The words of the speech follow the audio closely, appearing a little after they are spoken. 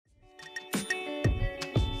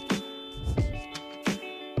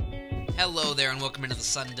Hello there, and welcome into the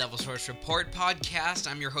Sun Devil Source Report podcast.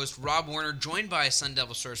 I'm your host, Rob Warner, joined by Sun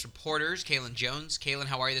Devil Source reporters, Kalen Jones. Kalen,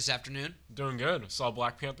 how are you this afternoon? Doing good. Saw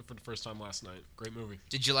Black Panther for the first time last night. Great movie.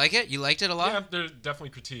 Did you like it? You liked it a lot? Yeah, there's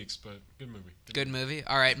definitely critiques, but good movie. Good movie.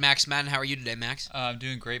 All right, Max Madden, how are you today, Max? I'm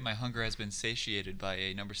doing great. My hunger has been satiated by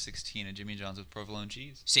a number 16 at Jimmy John's with provolone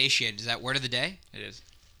cheese. Satiated, is that word of the day? It is.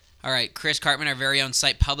 All right, Chris Cartman, our very own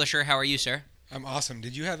site publisher, how are you, sir? I'm awesome.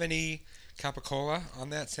 Did you have any capicola on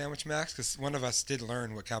that sandwich, Max? Because one of us did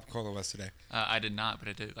learn what capicola was today. I did not,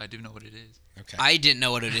 but I do know what it is. Okay. I didn't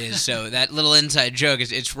know what it is, so that little inside joke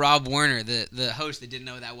is it's Rob Warner, the host, that didn't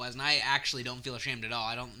know what that was, and I actually don't feel ashamed at all.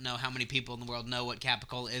 I don't know how many people in the world know what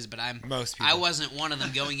capicola is, but Most people. I wasn't one of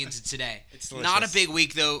them going into today. It's delicious. Not a big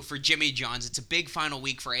week though for Jimmy John's. It's a big final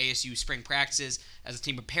week for ASU spring practices as the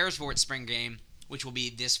team prepares for its spring game, which will be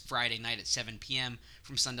this Friday night at 7 p.m.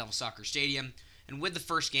 from Sun Devil Soccer Stadium. And with the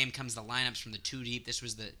first game comes the lineups from the two deep. This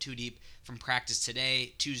was the two deep from practice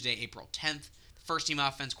today, Tuesday, April 10th. The first team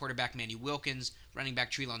offense, quarterback Manny Wilkins, running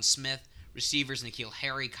back Treelon Smith, receivers N'Keal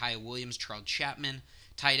Harry, Kyle Williams, Charles Chapman,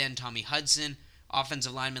 tight end Tommy Hudson,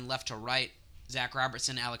 offensive linemen left to right, Zach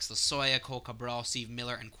Robertson, Alex Lasoya, Cole Cabral, Steve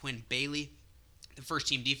Miller, and Quinn Bailey. The first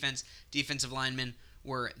team defensive linemen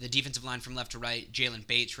were the defensive line from left to right, Jalen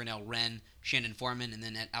Bates, Rennell Wren, Shannon Foreman, and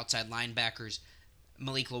then at outside linebackers,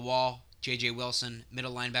 Malik Lawal, J.J. Wilson,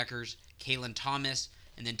 middle linebackers, Kalen Thomas,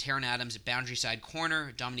 and then Taron Adams at boundary side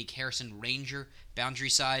corner, Dominique Harrison, Ranger, boundary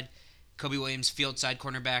side, Kobe Williams, field side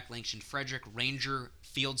cornerback, Langston Frederick, Ranger,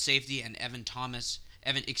 field safety, and Evan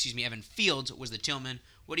Fields was the Tillman.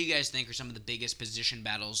 What do you guys think are some of the biggest position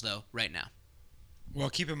battles, though, right now?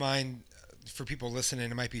 Well, keep in mind, for people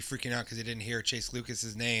listening, it might be freaking out because they didn't hear Chase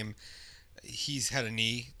Lucas's name. He's had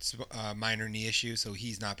a minor knee issue, so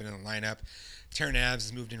he's not been in the lineup. Taron Adams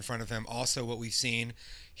has moved in front of him. Also, what we've seen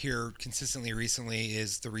here consistently recently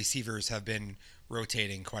is the receivers have been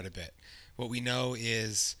rotating quite a bit. What we know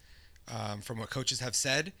is, from what coaches have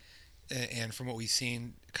said, and from what we've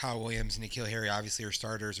seen, Kyle Williams and N'Keal Harry obviously are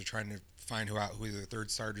starters. Are trying to find who the third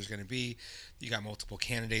starter is going to be. You got multiple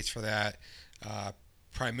candidates for that.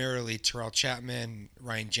 Primarily Terrell Chapman,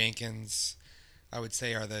 Ryan Jenkins, I would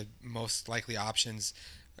say, are the most likely options.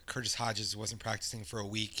 Curtis Hodges wasn't practicing for a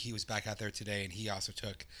week. He was back out there today, and he also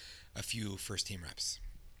took a few first-team reps.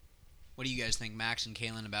 What do you guys think, Max and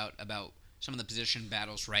Kalen, about some of the position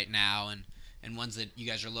battles right now and ones that you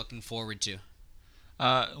guys are looking forward to?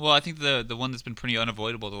 Well, I think the one that's been pretty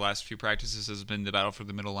unavoidable the last few practices has been the battle for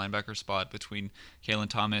the middle linebacker spot between Kalen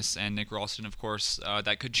Thomas and Nick Ralston. Of course,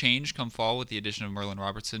 that could change come fall with the addition of Merlin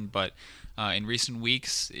Robertson, but in recent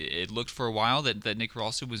weeks, it looked for a while that Nick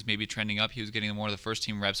Ralston was maybe trending up. He was getting more of the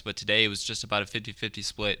first-team reps, but today it was just about a 50-50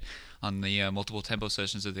 split on the multiple tempo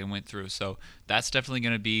sessions that they went through. So that's definitely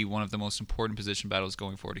going to be one of the most important position battles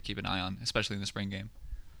going forward to keep an eye on, especially in the spring game.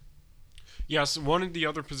 Yes, one of the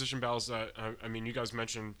other position battles that, you guys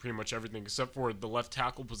mentioned pretty much everything except for the left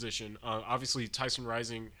tackle position. Obviously, Tyson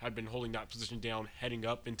Rising had been holding that position down heading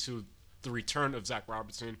up into the return of Zach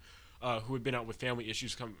Robertson, who had been out with family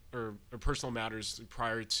issues or personal matters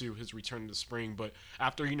prior to his return in the spring. But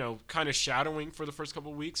after, kind of shadowing for the first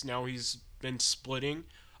couple of weeks, now he's been splitting.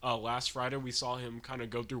 Last Friday, we saw him kind of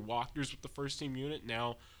go through walkthroughs with the first-team unit.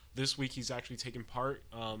 Now, this week, he's actually taken part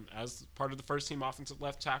as part of the first-team offensive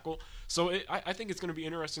left tackle. So I think it's going to be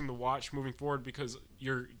interesting to watch moving forward because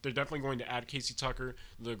they're definitely going to add Casey Tucker,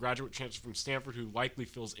 the graduate transfer from Stanford, who likely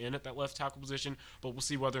fills in at that left tackle position. But we'll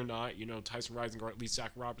see whether or not Tyson Rising or at least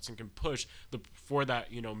Zach Robertson can push for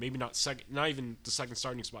that. Maybe not even the second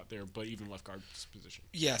starting spot there, but even left guard position.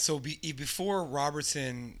 Yeah. So before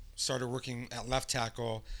Robertson started working at left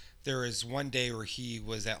tackle, there was one day where he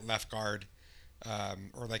was at left guard.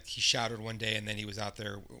 Or like he shadowed one day and then he was out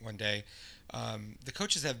there one day. The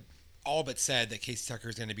coaches have all but said that Casey Tucker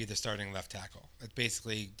is going to be the starting left tackle.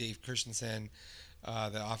 Basically, Dave Christensen,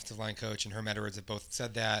 the offensive line coach, and Herm Edwards have both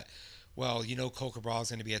said that. Well, Cole Cabral is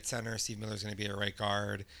going to be at center. Steve Miller is going to be at right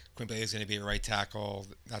guard. Quinn Bailey is going to be at right tackle.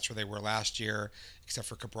 That's where they were last year, except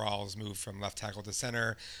for Cabral's move from left tackle to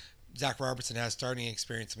center. Zach Robertson has starting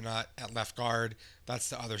experience, but not at left guard. That's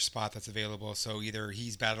the other spot that's available. So either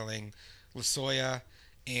he's battling Lasoya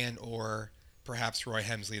and or perhaps Roy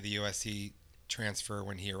Hemsley, the USC transfer,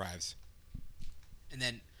 when he arrives. And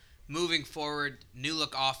then moving forward, new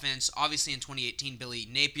look offense. Obviously, in 2018, Billy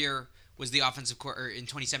Napier was the offensive in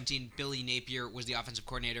 2017, Billy Napier was the offensive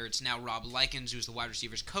coordinator. It's now Rob Likens, who's the wide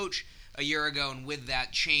receivers coach a year ago. And with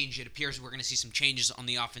that change, it appears we're going to see some changes in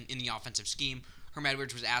the offensive scheme. Herm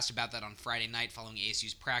Edwards was asked about that on Friday night following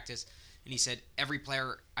ASU's practice. And he said, every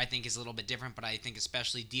player, I think, is a little bit different, but I think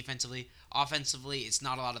especially defensively. Offensively, it's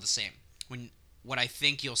not a lot of the same. When what I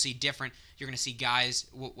think you'll see different, you're going to see guys,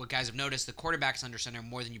 what guys have noticed, the quarterback's under center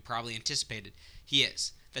more than you probably anticipated. He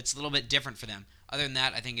is. That's a little bit different for them. Other than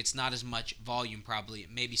that, I think it's not as much volume probably.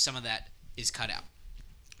 Maybe some of that is cut out.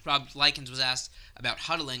 Rob Likens was asked about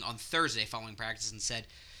huddling on Thursday following practice and said,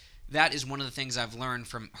 that is one of the things I've learned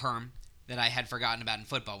from Herm that I had forgotten about in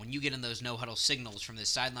football. When you get in those no-huddle signals from the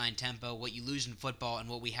sideline tempo, what you lose in football and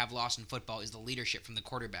what we have lost in football is the leadership from the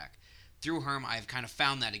quarterback. Through Herm, I've kind of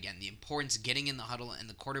found that again, the importance of getting in the huddle and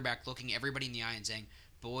the quarterback looking everybody in the eye and saying,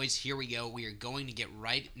 boys, here we go. We are going to get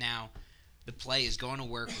right now. The play is going to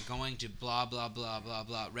work. We're going to blah, blah, blah, blah,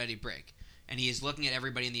 blah, ready, break. And he is looking at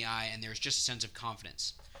everybody in the eye, and there's just a sense of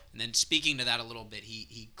confidence. And then speaking to that a little bit,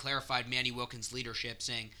 he clarified Manny Wilkins' leadership,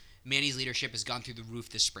 saying Manny's leadership has gone through the roof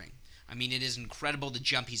this spring. I mean, it is incredible the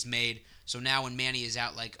jump he's made. So now when Manny is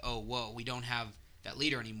out like, oh, whoa, we don't have that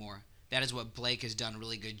leader anymore, that is what Blake has done a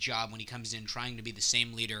really good job when he comes in trying to be the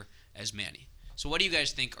same leader as Manny. So what do you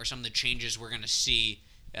guys think are some of the changes we're going to see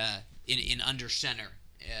in under center,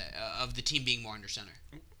 of the team being more under center?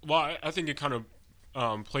 Well, I think it kind of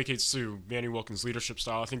placates to Manny Wilkins' leadership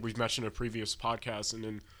style. I think we've mentioned in a previous podcast, and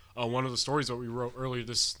then one of the stories that we wrote earlier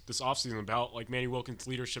this offseason about like Manny Wilkins'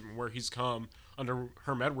 leadership and where he's come under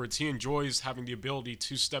Herm Edwards. He enjoys having the ability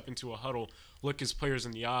to step into a huddle, look his players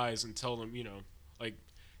in the eyes, and tell them, like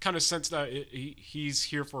kind of sense that he's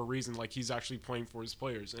here for a reason, like he's actually playing for his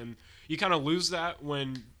players. And you kind of lose that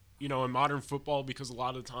when, in modern football, because a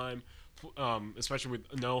lot of the time, especially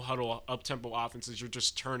with no huddle up-tempo offenses, you're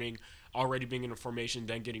just turning, already being in a formation,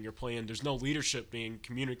 then getting your play in. There's no leadership being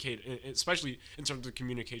communicated, especially in terms of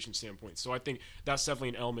communication standpoint. So I think that's definitely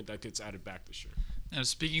an element that gets added back this year. Now,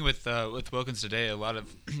 speaking with Wilkins today, a lot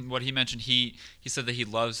of what he mentioned, he said that he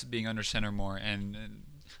loves being under center more, and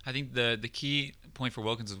I think the key point for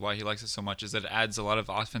Wilkins is why he likes it so much is that it adds a lot of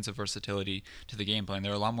offensive versatility to the game plan.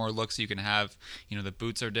 There are a lot more looks you can have. The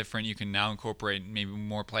boots are different. You can now incorporate maybe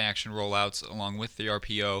more play action rollouts along with the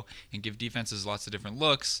RPO and give defenses lots of different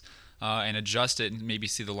looks and adjust it and maybe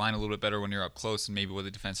see the line a little bit better when you're up close and maybe what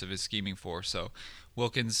the defensive is scheming for. So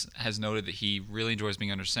Wilkins has noted that he really enjoys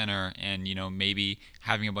being under center, and maybe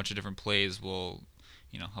having a bunch of different plays will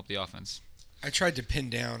help the offense. I tried to pin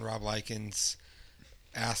down Rob Likens.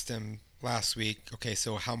 Asked him last week, okay,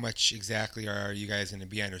 so how much exactly are you guys going to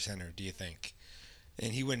be under center, do you think?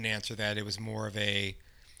 And he wouldn't answer that. It was more of a,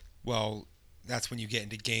 well, that's when you get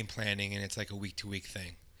into game planning and it's like a week-to-week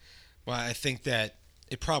thing. Well, I think that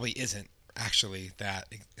it probably isn't actually that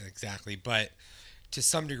exactly, but to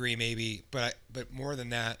some degree maybe. But more than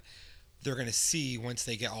that, they're going to see once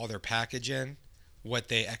they get all their package in what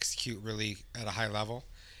they execute really at a high level,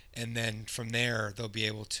 and then from there they'll be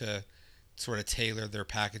able to sort of tailor their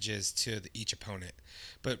packages to each opponent.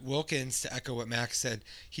 But Wilkins, to echo what Max said,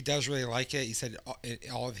 he does really like it. He said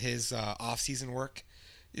all of his off-season work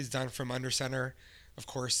is done from under center. Of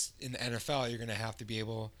course, in the NFL, you're going to have to be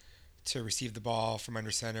able to receive the ball from under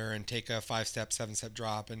center and take a 5-step, 7-step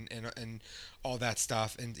drop and all that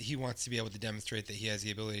stuff. And he wants to be able to demonstrate that he has the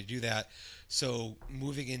ability to do that. So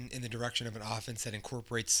moving in the direction of an offense that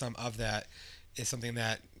incorporates some of that is something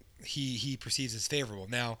that he perceives as favorable.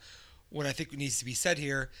 Now, what I think needs to be said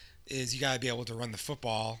here is you got to be able to run the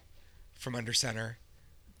football from under center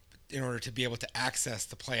in order to be able to access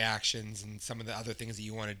the play actions and some of the other things that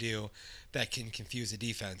you want to do that can confuse the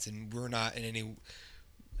defense. And we're not in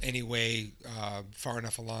any way far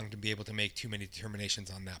enough along to be able to make too many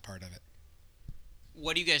determinations on that part of it.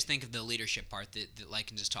 What do you guys think of the leadership part that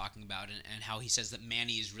Likens is talking about, and how he says that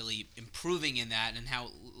Manny is really improving in that, and how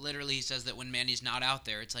literally he says that when Manny's not out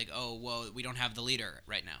there, it's like, oh, well, we don't have the leader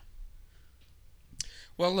right now?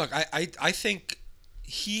 Well, look, I think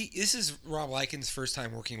this is Rob Likens' first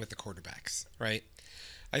time working with the quarterbacks, right?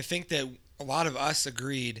 I think that a lot of us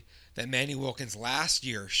agreed that Manny Wilkins last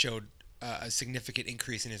year showed a significant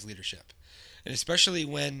increase in his leadership. And especially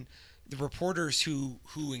when the reporters who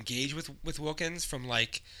engage with Wilkins from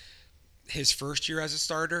like his first year as a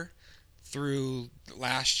starter through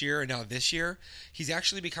last year and now this year, he's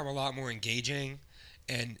actually become a lot more engaging,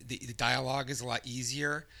 and the dialogue is a lot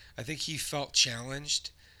easier. I think he felt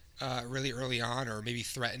challenged really early on, or maybe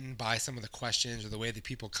threatened by some of the questions or the way that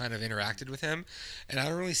people kind of interacted with him. And I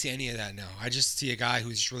don't really see any of that now. I just see a guy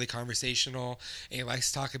who's just really conversational, and he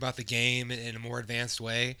likes to talk about the game in a more advanced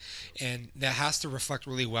way. And that has to reflect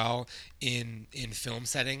really well in film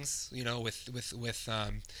settings, with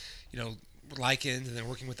Likens and then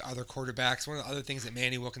working with other quarterbacks, one of the other things that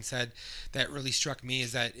Manny Wilkins said that really struck me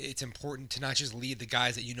is that it's important to not just lead the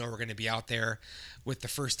guys that you know are going to be out there with the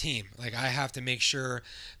first team. Like, I have to make sure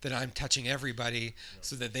that I'm touching everybody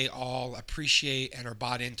so that they all appreciate and are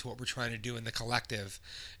bought into what we're trying to do in the collective.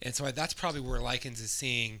 And so that's probably where Likens is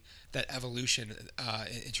seeing that evolution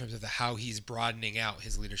in terms of how he's broadening out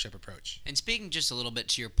his leadership approach. And speaking just a little bit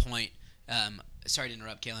to your point, sorry to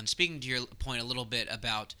interrupt, Kalen. Speaking to your point a little bit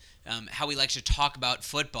about how he likes to talk about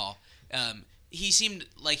football, he seemed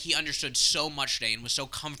like he understood so much today and was so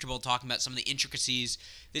comfortable talking about some of the intricacies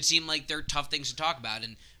that seemed like they're tough things to talk about.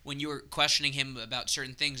 And when you were questioning him about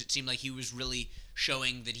certain things, it seemed like he was really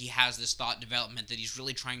showing that he has this thought development, that he's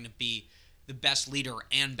really trying to be the best leader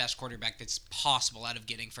and best quarterback that's possible out of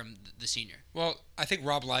getting from the senior. Well, I think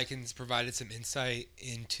Rob Likens provided some insight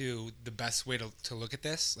into the best way to look at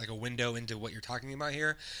this, like a window into what you're talking about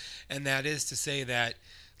here. And that is to say that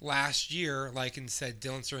last year, Likens said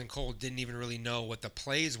Dylan Sterling Cole didn't even really know what the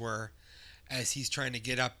plays were as he's trying to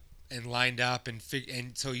get up and lined up and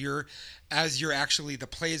so you're actually the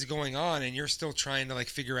plays going on and you're still trying to like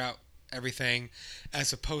figure out everything,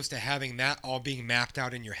 as opposed to having that all being mapped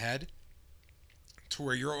out in your head, to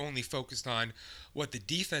where you're only focused on what the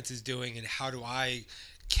defense is doing and how do I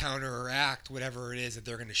counteract whatever it is that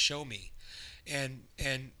they're going to show me. And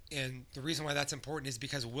the reason why that's important is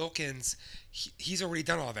because Wilkins, he's already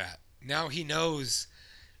done all that. Now he knows,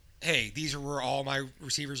 hey, these are where all my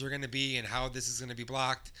receivers are going to be and how this is going to be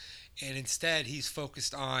blocked. And instead, he's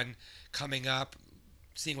focused on coming up,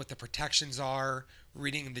 seeing what the protections are,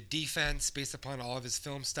 reading the defense based upon all of his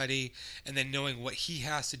film study, and then knowing what he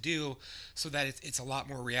has to do so that it's a lot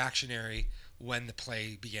more reactionary when the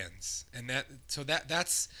play begins. And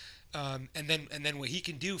that's and then what he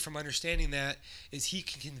can do from understanding that is he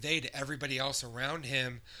can convey to everybody else around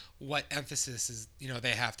him what emphasis is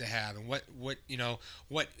they have to have, and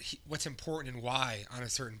what's important and why on a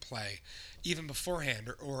certain play, even beforehand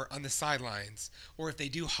or on the sidelines, or if they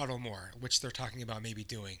do huddle more, which they're talking about maybe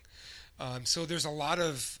doing. So there's a lot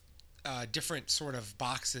of different sort of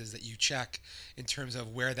boxes that you check in terms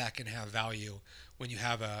of where that can have value when you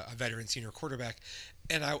have a veteran senior quarterback.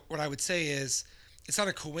 And what I would say is, it's not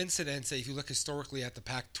a coincidence that if you look historically at the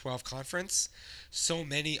Pac-12 conference, so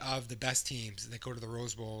many of the best teams that go to the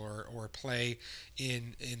Rose Bowl or play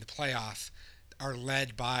in the playoff are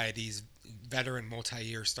led by these veteran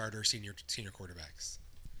multi-year starter senior quarterbacks.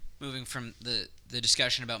 Moving from the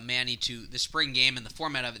discussion about Manny to the spring game and the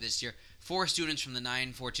format of it this year, 4 students from the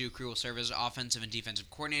 942 crew will serve as offensive and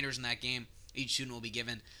defensive coordinators in that game. Each student will be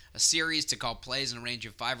given a series to call plays and a range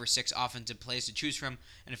of 5 or 6 offensive plays to choose from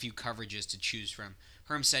and a few coverages to choose from.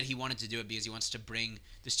 Herm said he wanted to do it because he wants to bring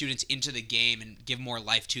the students into the game and give more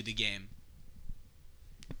life to the game.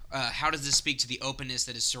 How does this speak to the openness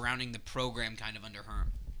that is surrounding the program kind of under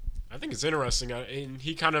Herm? I think it's interesting. And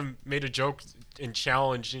he kind of made a joke and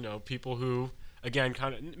challenged, people who, again,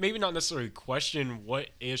 kind of maybe not necessarily question what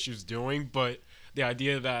ASU's doing, but the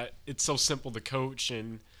idea that it's so simple to coach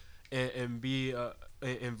and be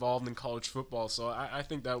involved in college football. So I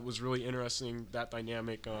think that was really interesting, that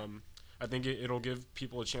dynamic. I think it'll give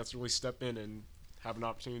people a chance to really step in and have an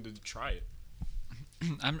opportunity to try it.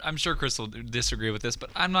 I'm sure Chris will disagree with this, but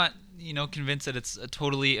I'm not, convinced that it's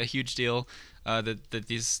totally a huge deal that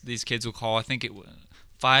these kids will call. I think it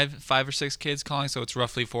 5 or 6 kids calling, so it's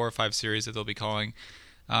roughly 4 or 5 series that they'll be calling.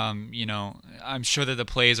 I'm sure that the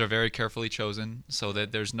plays are very carefully chosen so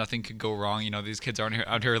that there's nothing could go wrong. These kids aren't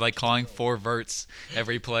out here like calling 4 verts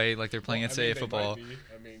every play like they're playing NCAA football.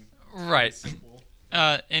 Right.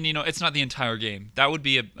 And it's not the entire game. That would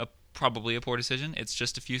be probably a poor decision. It's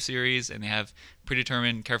just a few series, and they have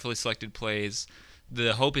predetermined, carefully selected plays.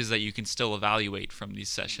 The hope is that you can still evaluate from these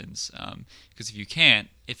sessions, because if you can't,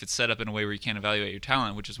 if it's set up in a way where you can't evaluate your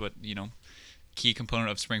talent, which is what key component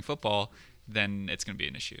of spring football, then it's going to be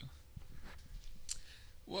an issue.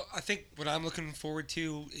 Well, I think what I'm looking forward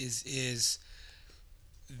to is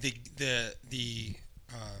the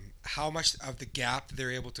how much of the gap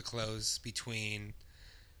they're able to close between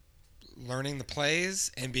learning the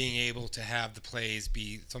plays and being able to have the plays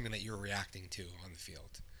be something that you're reacting to on the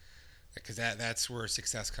field, because that's where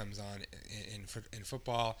success comes on in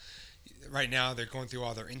football. Right now, they're going through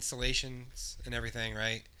all their installations and everything,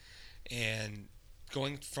 right? And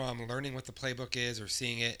going from learning what the playbook is or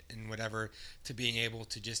seeing it and whatever to being able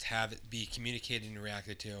to just have it be communicated and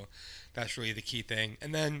reacted to, that's really the key thing.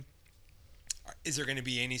 And then, is there going to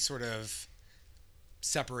be any sort of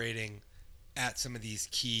separating at some of these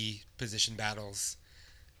key position battles?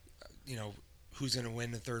 Who's going to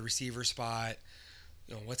win the third receiver spot?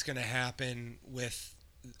 What's going to happen with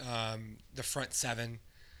the front 7?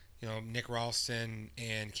 Nick Ralston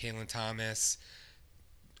and Kalen Thomas.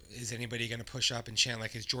 Is anybody going to push up and chant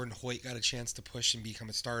like, has Jordan Hoyt got a chance to push and become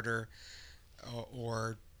a starter,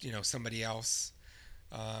 or somebody else?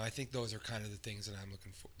 I think those are kind of the things that I'm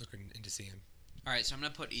looking into seeing. All right, so I'm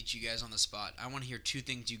going to put each of you guys on the spot. I want to hear two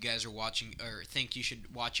things you guys are watching or think you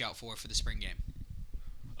should watch out for the spring game.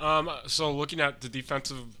 So looking at the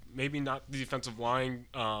defensive, maybe not the defensive line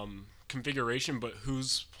configuration, but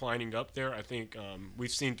who's lining up there. I think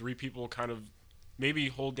we've seen three people kind of maybe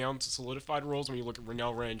hold down to solidified roles. When you look at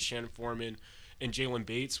Rennell Wren, Shannon Foreman, and Jalen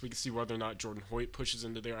Bates, we can see whether or not Jordan Hoyt pushes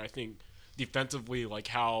into there. I think defensively, like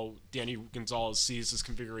how Danny Gonzalez sees his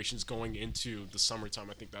configurations going into the summertime,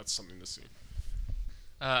 I think that's something to see.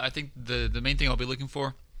 I think the main thing I'll be looking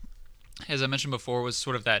for, as I mentioned before, was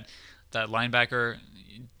sort of that linebacker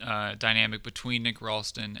dynamic between Nick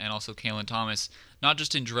Ralston and also Kalen Thomas, not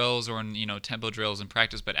just in drills or in tempo drills in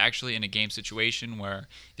practice, but actually in a game situation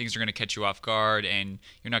things are going to catch you off guard and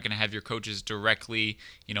you're not going to have your coaches directly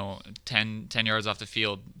 10 yards off the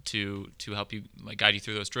field to help you guide you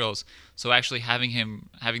through those drills. So actually having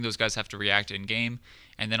those guys have to react in game,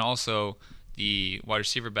 and then also the wide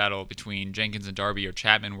receiver battle between Jenkins and Darby or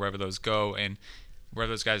Chapman, wherever those go and where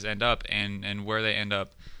those guys end up and where they end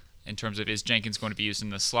up in terms of, is Jenkins going to be used in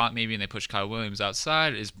the slot maybe and they push Kyle Williams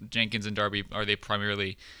outside? Is Jenkins and Darby, are they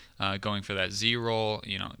primarily going for that Z role?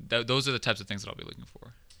 Those are the types of things that I'll be looking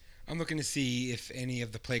for. I'm looking to see if any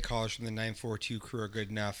of the play callers from the 942 crew are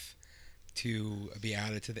good enough to be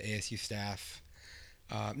added to the ASU staff.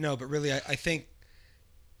 No, but really I think,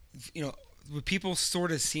 people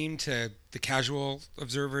sort of seem to, the casual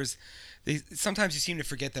observers, sometimes you seem to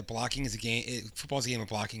forget that blocking is football is a game of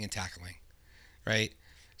blocking and tackling, right?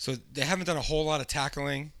 So they haven't done a whole lot of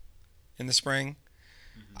tackling in the spring.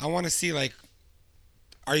 Mm-hmm. I want to see, are you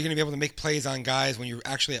going to be able to make plays on guys when you're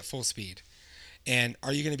actually at full speed? And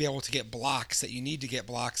are you going to be able to get blocks that you need to get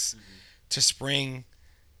blocks to spring,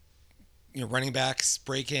 running backs,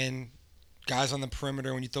 break in, guys on the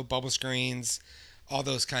perimeter when you throw bubble screens, all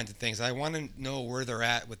those kinds of things. I want to know where they're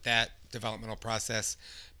at with that developmental process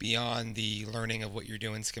beyond the learning of what you're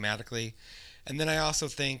doing schematically. And then I also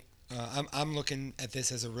think I'm looking at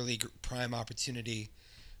this as a really prime opportunity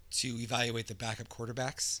to evaluate the backup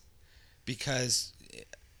quarterbacks, because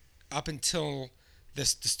up until the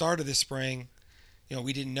start of this spring,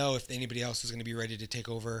 we didn't know if anybody else was going to be ready to take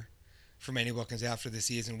over for Manny Wilkins after the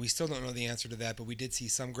season. We still don't know the answer to that, but we did see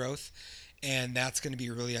some growth, and that's going to be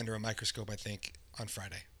really under a microscope, I think, on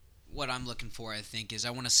Friday. What I'm looking for, I think, is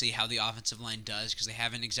I want to see how the offensive line does, because they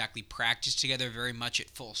haven't exactly practiced together very much at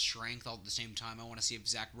full strength all at the same time. I want to see if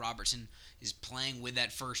Zach Robertson is playing with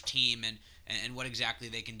that first team and what exactly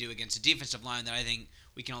they can do against a defensive line that I think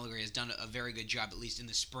we can all agree has done a very good job, at least in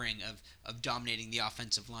the spring, of dominating the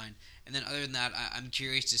offensive line. And then other than that, I'm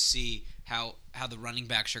curious to see how the running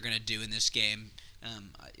backs are going to do in this game.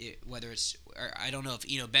 Whether it's, I don't know if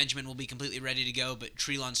Eno Benjamin will be completely ready to go, but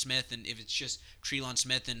Treelon Smith, and if it's just Treelon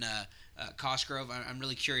Smith and Cosgrove, I'm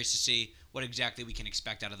really curious to see what exactly we can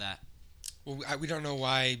expect out of that. Well, we don't know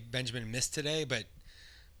why Benjamin missed today, but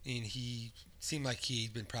he seemed like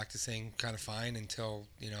he'd been practicing kind of fine until,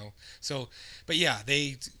 So, but yeah,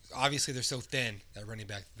 they're so thin, that running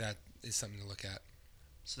back. That is something to look at.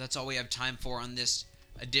 So that's all we have time for on this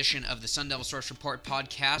edition of the Sun Devil Source Report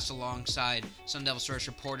podcast, alongside Sun Devil Source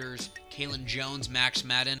reporters Kalen Jones, Max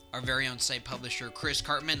Madden, our very own site publisher Chris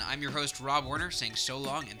Cartman. I'm your host, Rob Werner, saying so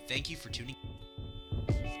long and thank you for tuning in.